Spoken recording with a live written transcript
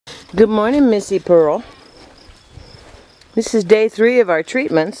Good morning, Missy Pearl. This is day 3 of our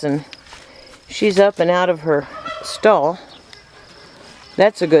treatments, and she's up and out of her stall.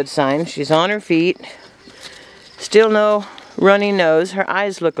 That's a good sign. She's on her feet. Still no runny nose. Her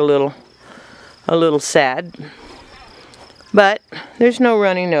eyes look a little sad, but there's no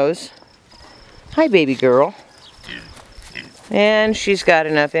runny nose. Hi, baby girl. And she's got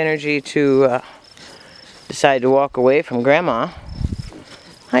enough energy to decide to walk away from Grandma.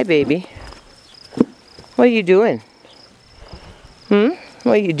 Hi, baby. What are you doing? What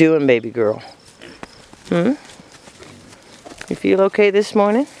are you doing, baby girl? You feel okay this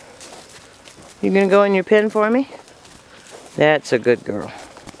morning? You gonna go in your pen for me? That's a good girl.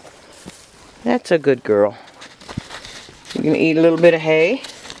 That's a good girl. You gonna eat a little bit of hay?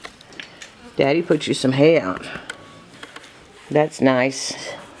 Daddy put you some hay out. That's nice.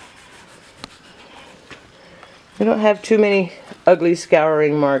 We don't have too many ugly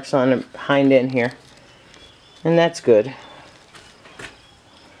scouring marks on the hind end here, and that's good.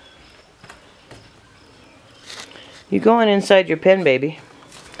 You go on inside your pen, baby,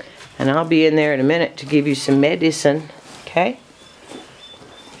 and I'll be in there in a minute to give you some medicine, okay?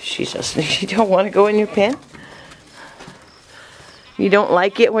 She says, you don't want to go in your pen? You don't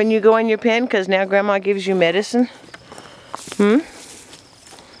like it when you go in your pen because now Grandma gives you medicine? You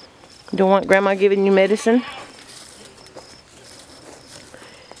don't want Grandma giving you medicine?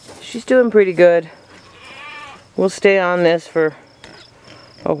 She's doing pretty good. We'll stay on this for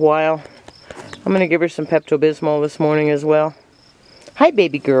a while. I'm going to give her some Pepto-bismol this morning as well. Hi,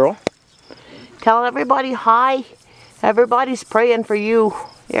 baby girl. Tell everybody hi. Everybody's praying for you.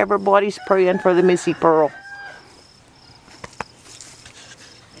 Everybody's praying for the Missy Pearl.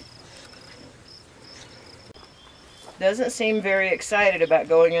 Doesn't seem very excited about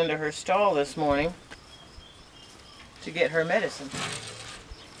going into her stall this morning to get her medicine.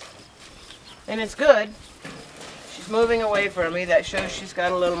 And it's good. She's moving away from me. That shows she's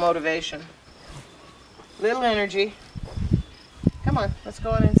got a little motivation. Little energy. Come on, let's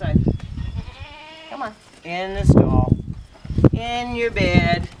go on inside. Come on. In the stall. In your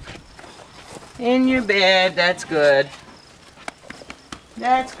bed. In your bed. That's good.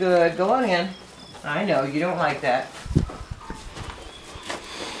 That's good. Go on in. I know, you don't like that.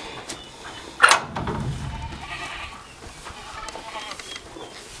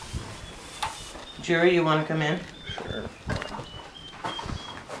 Jerry, you want to come in? Sure.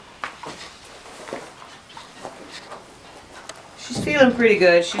 She's feeling pretty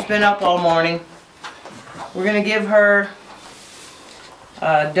good. She's been up all morning. We're going to give her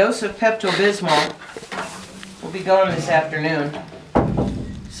a dose of Pepto-bismol. We'll be gone this afternoon.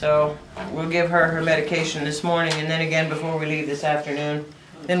 So we'll give her her medication this morning and then again before we leave this afternoon.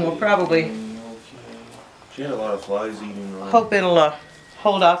 Then we'll probably... She had a lot of flies eating her. Hope it'll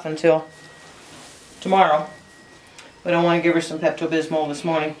hold off until tomorrow. But I want to give her some Pepto-bismol this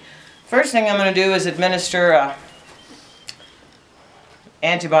morning. First thing I'm going to do is administer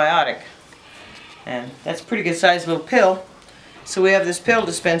antibiotic. And that's a pretty good sized little pill. So we have this pill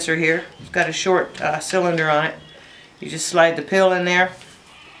dispenser here. It's got a short cylinder on it. You just slide the pill in there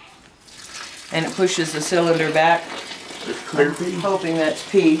and it pushes the cylinder back. It's clear pee. I'm hoping that's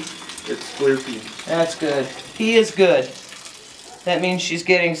pee. It's clear pee. That's good. Pee is good. That means she's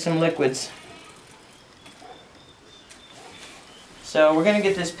getting some liquids. So we're going to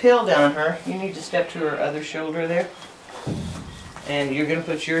get this pill down her. You need to step to her other shoulder there. And you're going to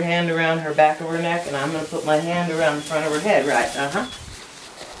put your hand around her back of her neck, and I'm going to put my hand around the front of her head. Right,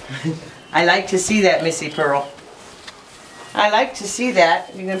 I like to see that, Missy Pearl. I like to see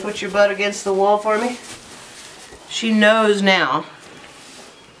that. You're going to put your butt against the wall for me? She knows now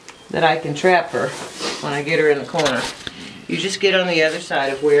that I can trap her when I get her in the corner. You just get on the other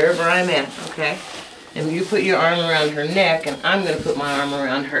side of wherever I'm at, okay? And you put your arm around her neck, and I'm going to put my arm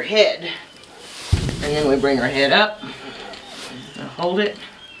around her head. And then we bring her head up. Now hold it.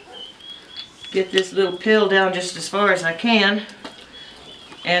 Get this little pill down just as far as I can.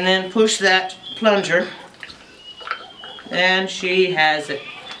 And then push that plunger. And she has it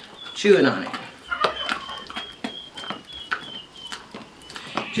chewing on it.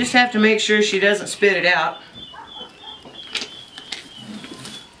 Just have to make sure she doesn't spit it out.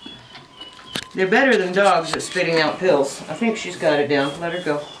 They're better than dogs at spitting out pills. I think she's got it down. Let her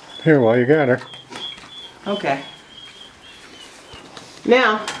go. Here, well, you got her. Okay.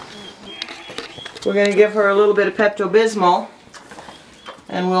 Now, we're going to give her a little bit of Pepto-bismol.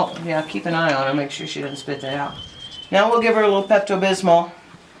 And we'll, keep an eye on her. Make sure she doesn't spit that out. Now we'll give her a little Pepto-bismol.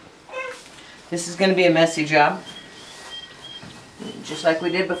 This is going to be a messy job. Just like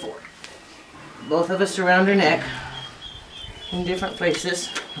we did before. Both of us around her neck. In different places.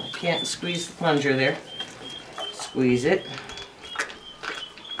 I can't squeeze the plunger there. Squeeze it.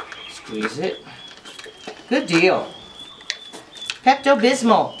 Squeeze it. Good deal.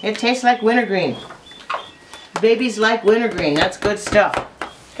 Pepto-bismol. It tastes like wintergreen. Babies like wintergreen. That's good stuff.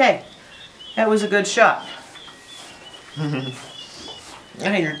 Okay. That was a good shot.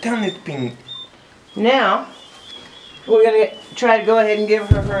 Ah, your tongue is pink. Now, we're going to try to go ahead and give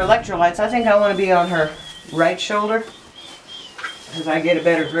her her electrolytes. I think I want to be on her right shoulder because I get a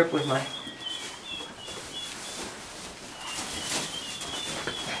better grip with my...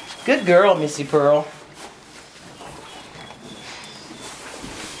 Good girl, Missy Pearl.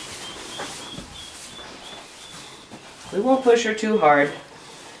 We won't push her too hard.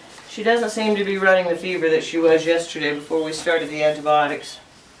 She doesn't seem to be running the fever that she was yesterday before we started the antibiotics.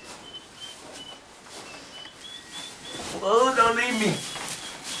 Oh, don't leave me.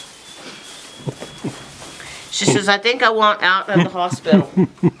 She says, I think I want out of the hospital.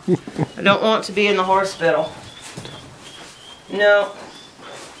 I don't want to be in the hospital. No.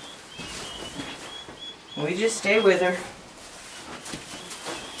 We just stay with her.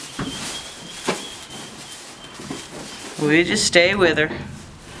 We just stay with her.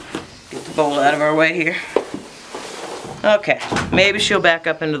 Get the bowl out of our way here. Okay, maybe she'll back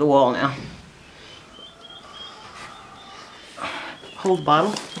up into the wall now. Hold the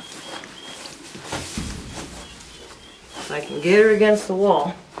bottle. If I can get her against the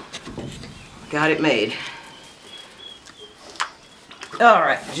wall. Got it made.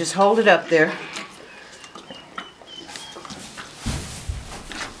 Alright, just hold it up there.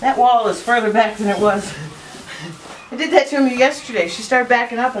 That wall is further back than it was. I did that to me yesterday. She started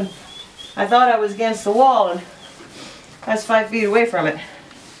backing up and I thought I was against the wall and I was 5 feet away from it.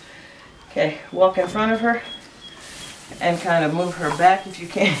 Okay, walk in front of her and kind of move her back if you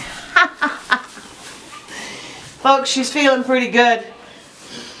can. Folks, she's feeling pretty good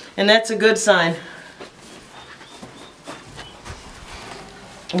and that's a good sign.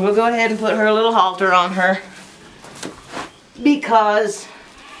 We'll go ahead and put her little halter on her because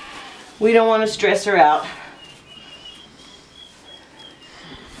we don't want to stress her out.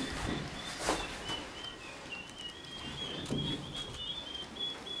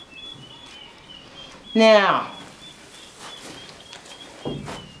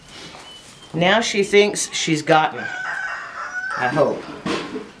 Now she thinks she's gotten. I hope.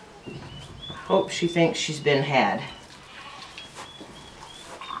 Hope she thinks she's been had.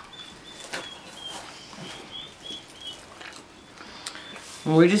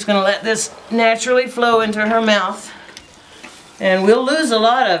 And we're just going to let this naturally flow into her mouth. And we'll lose a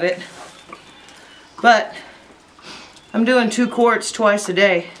lot of it. But I'm doing 2 quarts twice a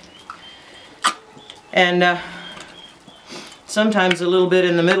day. And sometimes a little bit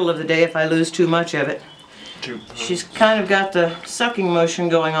in the middle of the day if I lose too much of it. She's kind of got the sucking motion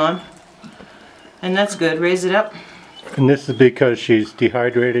going on. And that's good. Raise it up. And this is because she's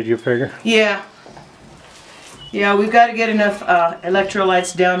dehydrated, you figure? Yeah. Yeah, we've got to get enough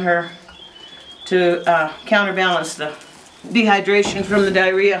electrolytes down her to counterbalance the dehydration from the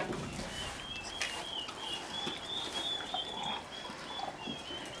diarrhea.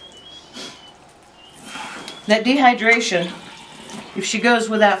 That dehydration, if she goes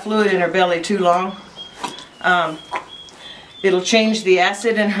without fluid in her belly too long, it'll change the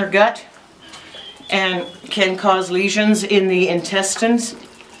acid in her gut and can cause lesions in the intestines.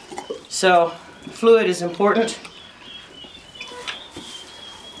 So fluid is important.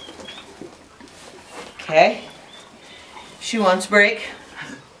 Okay, she wants a break.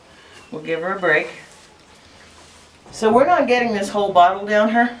 We'll give her a break. So we're not getting this whole bottle down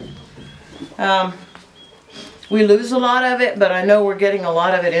her. We lose a lot of it, but I know we're getting a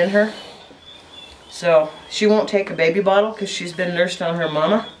lot of it in her. So she won't take a baby bottle because she's been nursed on her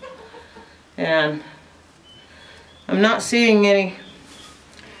mama. And I'm not seeing any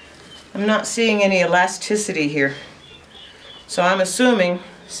elasticity here. So I'm assuming,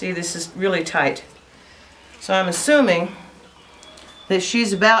 see, this is really tight. So I'm assuming that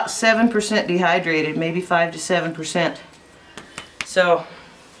she's about 7% dehydrated, maybe 5 to 7%. So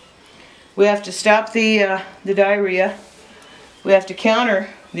we have to stop the diarrhea. We have to counter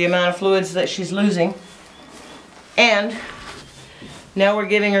the amount of fluids that she's losing. And now we're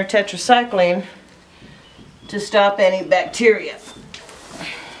giving her tetracycline to stop any bacteria.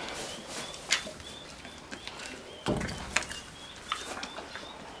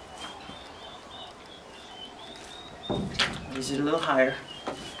 Raise it a little higher.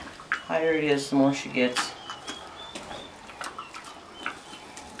 Higher it is, the more she gets.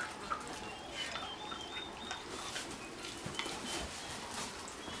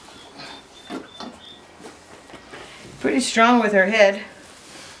 Pretty strong with her head.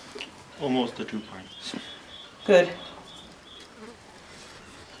 Almost the 2 pints. Good.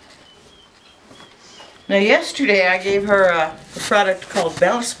 Now yesterday I gave her a product called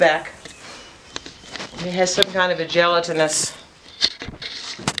Bounce Back. It has some kind of a gelatinous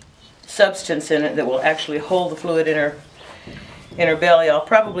substance in it that will actually hold the fluid in her belly. I'll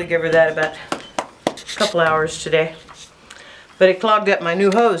probably give her that about a couple hours today. But it clogged up my new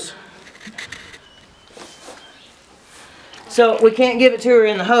hose. So we can't give it to her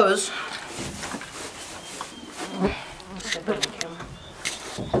in the hose.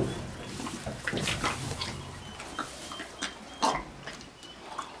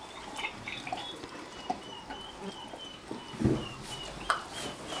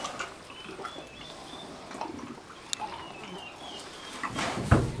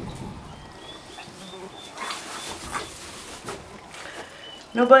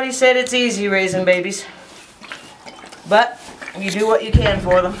 Nobody said it's easy raising babies, but you do what you can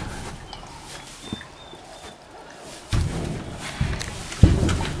for them.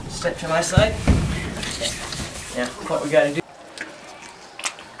 Step to my side. Yeah, what we gotta do.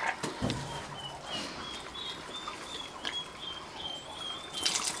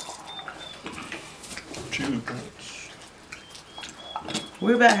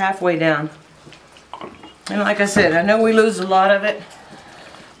 We're about halfway down. And like I said, I know we lose a lot of it,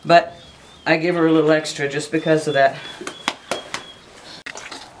 but I give her a little extra just because of that.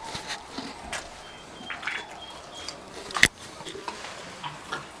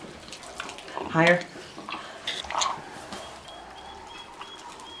 Higher.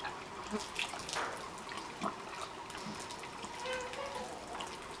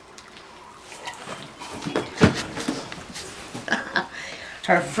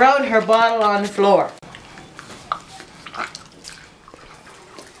 Her thrown her bottle on the floor.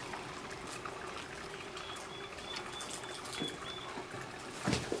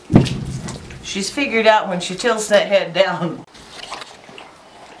 She's figured out when she tilts that head down.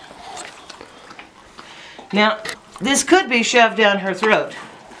 Now, this could be shoved down her throat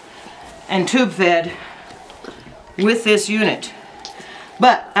and tube fed with this unit.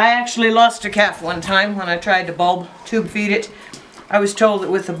 But I actually lost a calf one time when I tried to bulb tube feed it. I was told that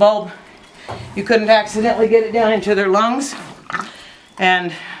with the bulb you couldn't accidentally get it down into their lungs.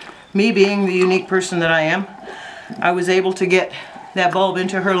 And me being the unique person that I am, I was able to get that bulb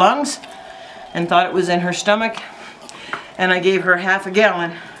into her lungs and thought it was in her stomach. And I gave her half a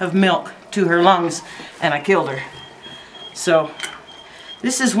gallon of milk to her lungs and I killed her. So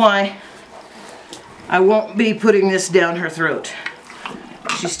this is why I won't be putting this down her throat.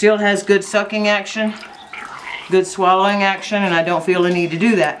 She still has good sucking action, good swallowing action, and I don't feel a need to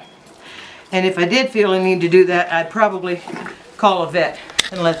do that. And if I did feel a need to do that, I'd probably call a vet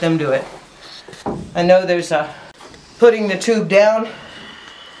and let them do it. I know there's a putting the tube down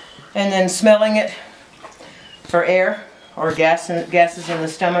and then smelling it for air or gases in the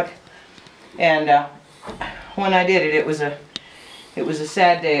stomach. And when I did it, it was a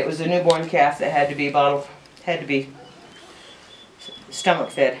sad day. It was a newborn calf that had to be stomach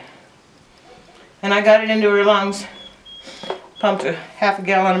fed. And I got it into her lungs, pumped a half a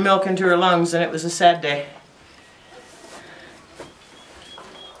gallon of milk into her lungs, and it was a sad day.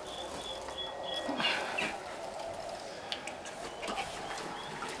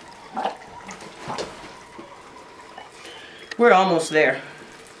 We're almost there.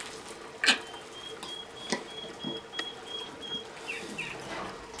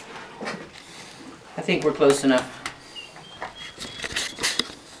 I think we're close enough.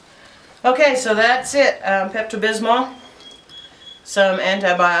 Okay, so that's it. Pepto-bismol, some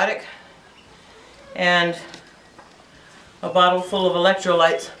antibiotic, and a bottle full of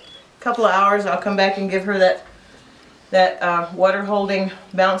electrolytes. A couple of hours, I'll come back and give her that water holding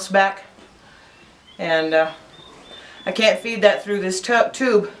bounce back. And I can't feed that through this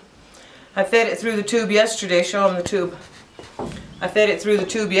tube. I fed it through the tube yesterday. Show them the tube. I fed it through the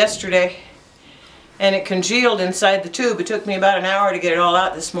tube yesterday, and it congealed inside the tube. It took me about an hour to get it all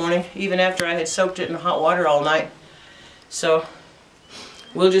out this morning, even after I had soaked it in hot water all night. So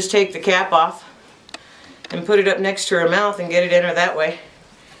we'll just take the cap off and put it up next to her mouth and get it in her that way.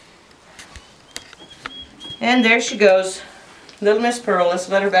 And there she goes. Little Miss Pearl. Let's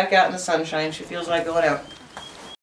let her back out in the sunshine. She feels like going out.